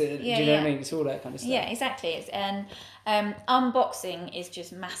booth, here's the, do you know what I mean? It's all that kind of stuff. Yeah, exactly. And unboxing is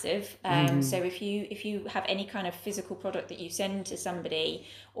just massive. So if you have any kind of physical product that you send to somebody,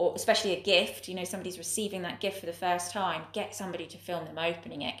 or especially a gift, somebody's receiving that gift for the first time, get somebody to film them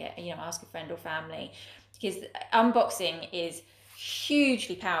opening it. Ask a friend or family, because unboxing is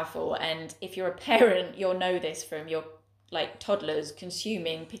hugely powerful. And if you're a parent, you'll know this from your toddlers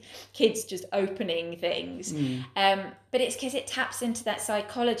consuming, kids just opening things. But it's because it taps into that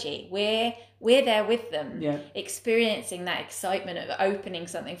psychology. We're there with them, experiencing that excitement of opening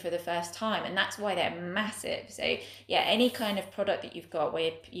something for the first time, and that's why they're massive. So any kind of product that you've got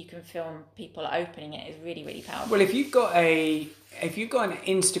where you can film people opening it is really, really powerful. Well, if you've got an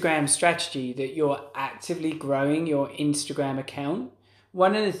Instagram strategy that you're actively growing your Instagram account,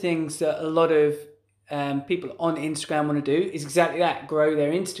 one of the things that a lot of people on Instagram want to do is exactly that, grow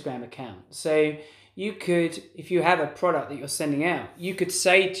their Instagram account. So you could, if you have a product that you're sending out, you could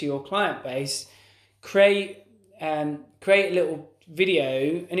say to your client base, create a little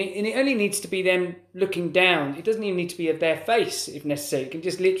video, and it only needs to be them looking down. It doesn't even need to be of their face if necessary. It can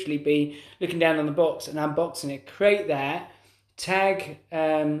just literally be looking down on the box and unboxing it. Create that, tag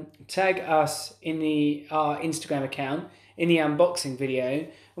us in our Instagram account in the unboxing video,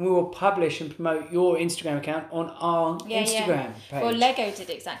 and we will publish and promote your Instagram account on our Instagram page. Well, Lego did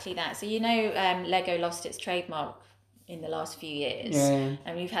exactly that. So Lego lost its trademark in the last few years,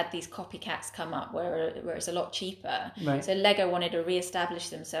 and we've had these copycats come up where it's a lot cheaper. Right. So Lego wanted to re-establish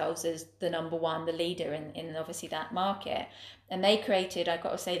themselves as the number one, the leader in obviously that market, and they created, I've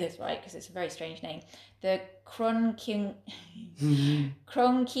got to say this right because it's a very strange name, the Cronky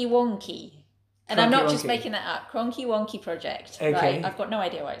Wonky. And I'm not just making that up. Cronky Wonky Project, right? I've got no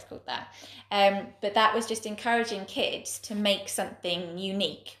idea why it's called that. But that was just encouraging kids to make something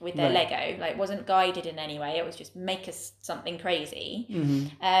unique with their Lego. It wasn't guided in any way. It was just make us something crazy.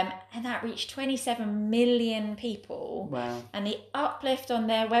 And that reached 27 million people. Wow. And the uplift on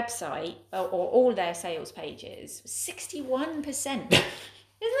their website, or all their sales pages, was 61%. Isn't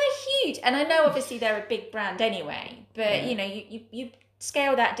that huge? And I know obviously they're a big brand anyway, but you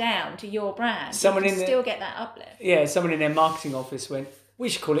scale that down to your brand, still get that uplift. Yeah, someone in their marketing office went, we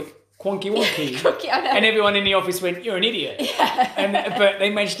should call it Quonky Wonky. I know. And everyone in the office went, you're an idiot. Yeah. But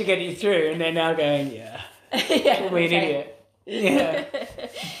they managed to get it through, and they're now going, call me an idiot. Yeah.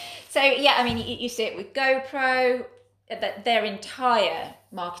 So, you see it with GoPro, that their entire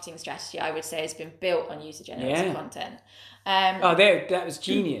marketing strategy, I would say, has been built on user-generated content. That was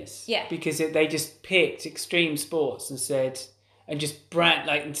genius. Yeah. Because they just picked extreme sports and said... and just brand,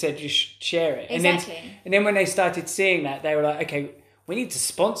 and said, just share it. Exactly. And then when they started seeing that, they were like, okay, we need to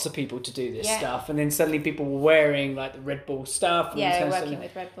sponsor people to do this stuff. And then suddenly people were wearing the Red Bull stuff. Yeah, working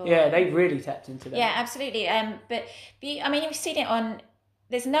with Red Bull. Yeah, they really tapped into that. Yeah, absolutely. But you've seen it on,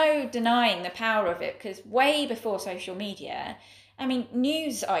 there's no denying the power of it, because way before social media, I mean,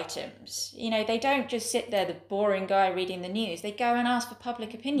 news items, they don't just sit there, the boring guy reading the news. They go and ask for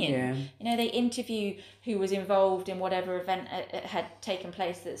public opinion. Yeah. They interview who was involved in whatever event had taken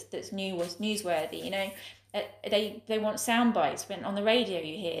place was newsworthy. They want sound bites. When on the radio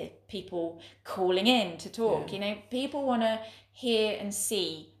you hear people calling in to talk. Yeah. People want to hear and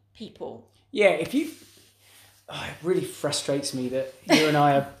see people. Yeah, it really frustrates me that you and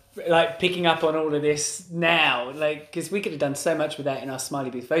I are like picking up on all of this now, like, because we could have done so much with that in our Smiley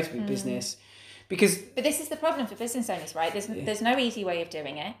Booth photo booth business. But this is the problem for business owners, right? There's no easy way of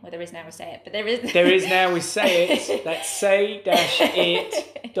doing it. Well, there is now, we say it, but there is. There is now, we say it. That's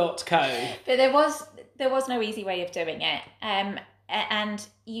say-it.co. But there was no easy way of doing it. And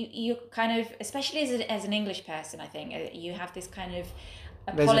you kind of, especially as an English person, I think you have this kind of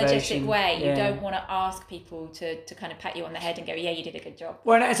apologetic way. You don't want to ask people to kind of pat you on the head and go, yeah, you did a good job.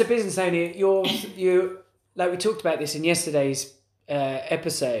 Well, as a business owner, you like we talked about this in yesterday's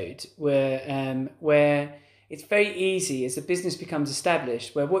episode, where it's very easy as the business becomes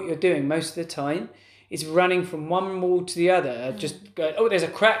established, where what you're doing most of the time is running from one wall to the other, just going, oh, there's a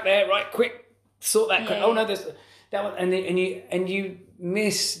crack there, right, quick, sort that crack. Oh no, there's that one, and you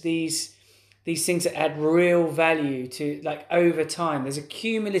miss these things that add real value to, like, over time. There's a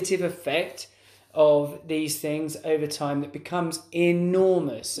cumulative effect of these things over time that becomes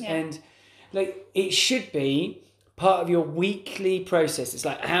enormous. And like, it should be part of your weekly process. It's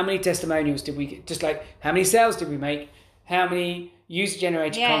like, how many testimonials did we get? Just like, how many sales did we make? How many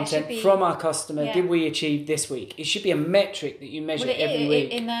user-generated content from our customer did we achieve this week? It should be a metric that you measure every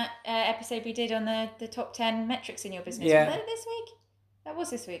week. In that episode we did on the top 10 metrics in your business, was that this week? That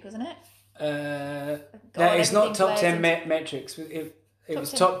was this week, wasn't it? No, it's not top 10 metrics. It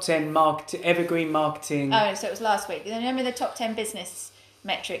was top 10 evergreen marketing. Oh, so it was last week. Remember the top 10 business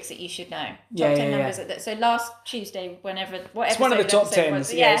metrics that you should know. Top 10 numbers. So last Tuesday, it's one of the top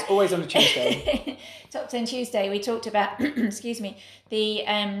 10s. Yeah, it's always on a Tuesday. Top 10 Tuesday, we talked about, excuse me, the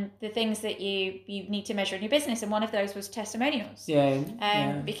things that you need to measure in your business, and one of those was testimonials.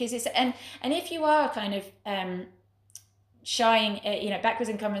 Because it's and if you are kind of shying, backwards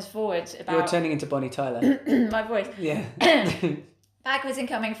and coming forwards about... You're turning into Bonnie Tyler. My voice. Yeah. Backwards and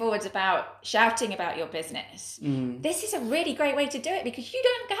coming forwards about shouting about your business. This is a really great way to do it, because you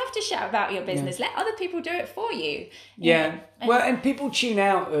don't have to shout about your business. Let other people do it for you. And people tune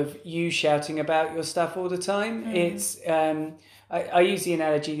out of you shouting about your stuff all the time. It's I used the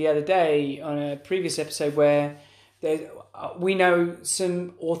analogy the other day on a previous episode where we know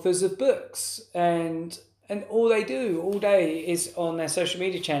some authors of books, and all they do all day is on their social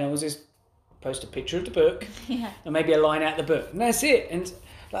media channels is post a picture of the book and maybe a line out the book, and that's it. And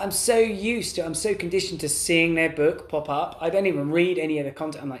like, I'm so conditioned to seeing their book pop up. I don't even read any of the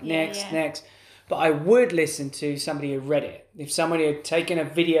content. I'm like, next. But I would listen to somebody who read it. If somebody had taken a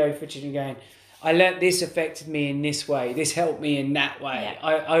video footage and going, I learnt this affected me in this way, this helped me in that way.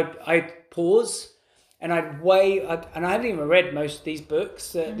 I'd pause and I'd weigh, and I haven't even read most of these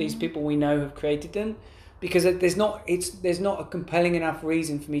books that these people we know have created them, because there's not a compelling enough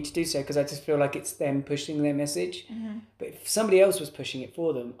reason for me to do so, because I just feel like it's them pushing their message. But if somebody else was pushing it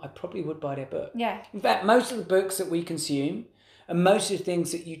for them, I probably would buy their book. In fact, most of the books that we consume and most of the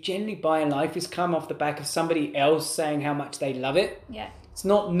things that you generally buy in life is come off the back of somebody else saying how much they love it. It's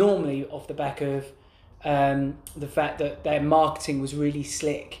not normally off the back of the fact that their marketing was really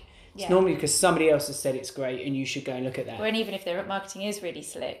slick. It's normally because somebody else has said it's great and you should go and look at that. Well, and even if their marketing is really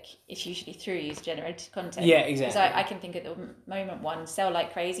slick, it's usually through user-generated content. Yeah, exactly. Because I can think at the moment one, Sell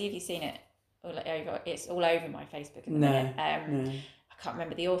Like Crazy. Have you seen it? It's all over my Facebook at the minute. No. I can't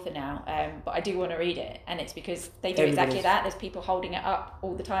remember the author now, but I do want to read it. And it's because they do exactly that. There's people holding it up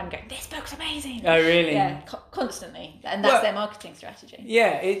all the time going, this book's amazing. Oh, really? Yeah, constantly. And that's their marketing strategy.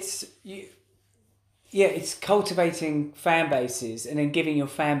 Yeah, it's cultivating fan bases and then giving your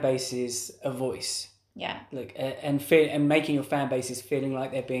fan bases a voice. And making your fan bases feeling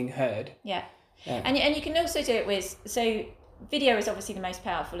like they're being heard. And you can also do it with, so video is obviously the most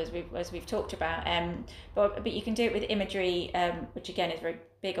powerful, as we've talked about, but you can do it with imagery, which again is very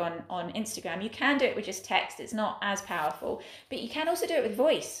big on Instagram. You can do it with just text. It's not as powerful, but you can also do it with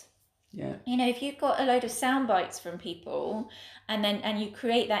voice. If you've got a load of sound bites from people and you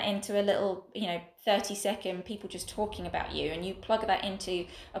create that into a little 30-second people just talking about you, and you plug that into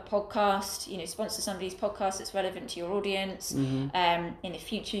a podcast, sponsor somebody's podcast that's relevant to your audience. In the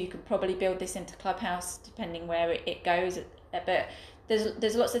future you could probably build this into Clubhouse depending where it goes, but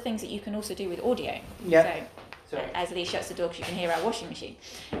there's lots of things that you can also do with audio. So as Lee shuts the door, because you can hear our washing machine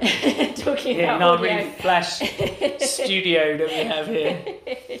talking about audio. Really flash studio that we have here.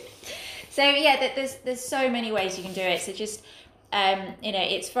 So there's so many ways you can do it. So just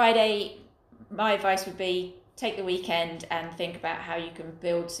It's Friday. My advice would be take the weekend and think about how you can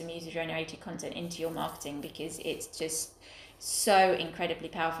build some user-generated content into your marketing, because it's just so incredibly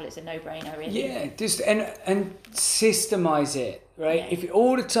powerful. It's a no-brainer, really. Yeah, just and systemize it, right? Yeah. If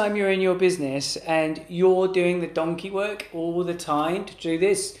all the time you're in your business and you're doing the donkey work all the time to do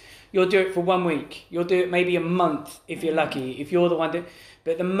this, you'll do it for 1 week. You'll do it maybe a month if you're lucky, if you're the one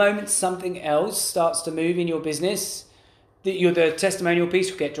but the moment something else starts to move in your business, the testimonial piece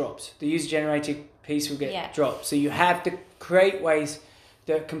will get dropped. The user-generated piece will get dropped. So you have to create ways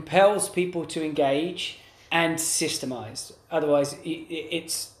that compels people to engage and systemize. Otherwise,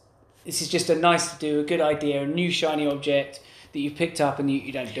 this is just a nice to do, a good idea, a new shiny object that you've picked up and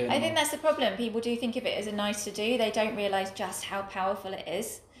you don't do it anymore. I think that's the problem. People do think of it as a nice to do. They don't realise just how powerful it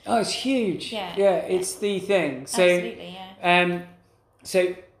is. Oh, it's huge. Yeah. Yeah, it's the thing. So, absolutely, yeah.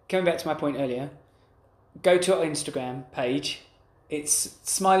 So coming back to my point earlier, go to our Instagram page. It's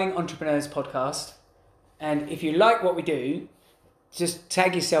Smiling Entrepreneurs Podcast. And if you like what we do, just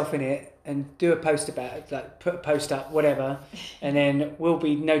tag yourself in it and do a post about it, like put a post up, whatever. And then we'll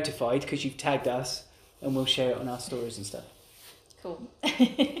be notified because you've tagged us and we'll share it on our stories and stuff. Cool.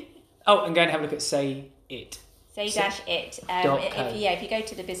 Oh, and go and have a look at Say It. Say-it. If you go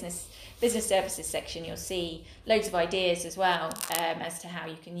to the business services section, you'll see loads of ideas as well as to how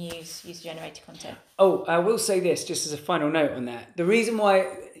you can use user-generated content. Oh, I will say this, just as a final note on that. The reason why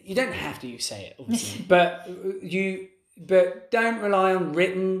you don't have to use Say It, obviously, but don't rely on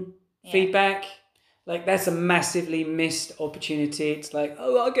written feedback. Like, that's a massively missed opportunity. It's like,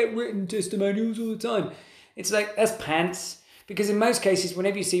 I get written testimonials all the time. It's like, that's pants. Because in most cases,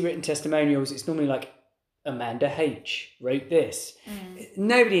 whenever you see written testimonials, it's normally like, Amanda H. wrote this.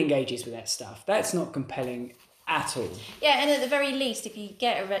 Nobody engages with that stuff. That's not compelling at all. Yeah, and at the very least, if you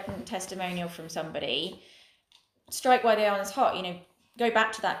get a written testimonial from somebody, strike while the iron's hot. Go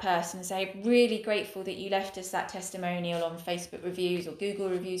back to that person and say, really grateful that you left us that testimonial on Facebook reviews or Google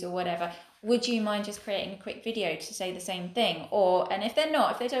reviews or whatever. Would you mind just creating a quick video to say the same thing? And if they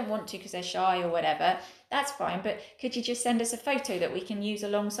don't want to because they're shy or whatever, that's fine. But could you just send us a photo that we can use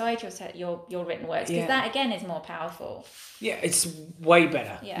alongside your written words? Because that, again, is more powerful. Yeah, it's way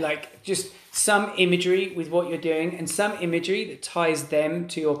better. Yeah. Like, just some imagery with what you're doing and some imagery that ties them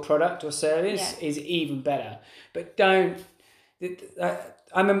to your product or service is even better. But don't...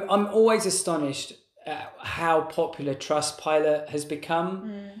 I'm always astonished at how popular Trustpilot has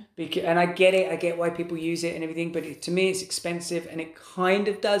become. And I get it. I get why people use it and everything. But to me, it's expensive and it kind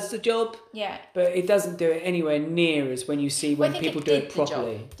of does the job. Yeah. But it doesn't do it anywhere near as when you see when people do it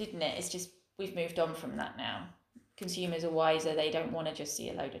properly. Job, didn't it? It's just we've moved on from that now. Consumers are wiser. They don't want to just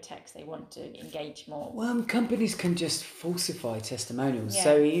see a load of text. They want to engage more. Well, companies can just falsify testimonials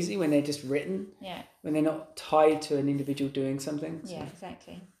so easy when they're just written. Yeah. When they're not tied to an individual doing something. So. Yeah,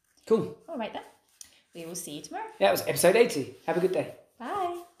 exactly. Cool. All right then. We will see you tomorrow. That was episode 80. Have a good day.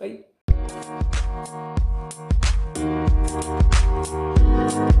 Bye. Bye.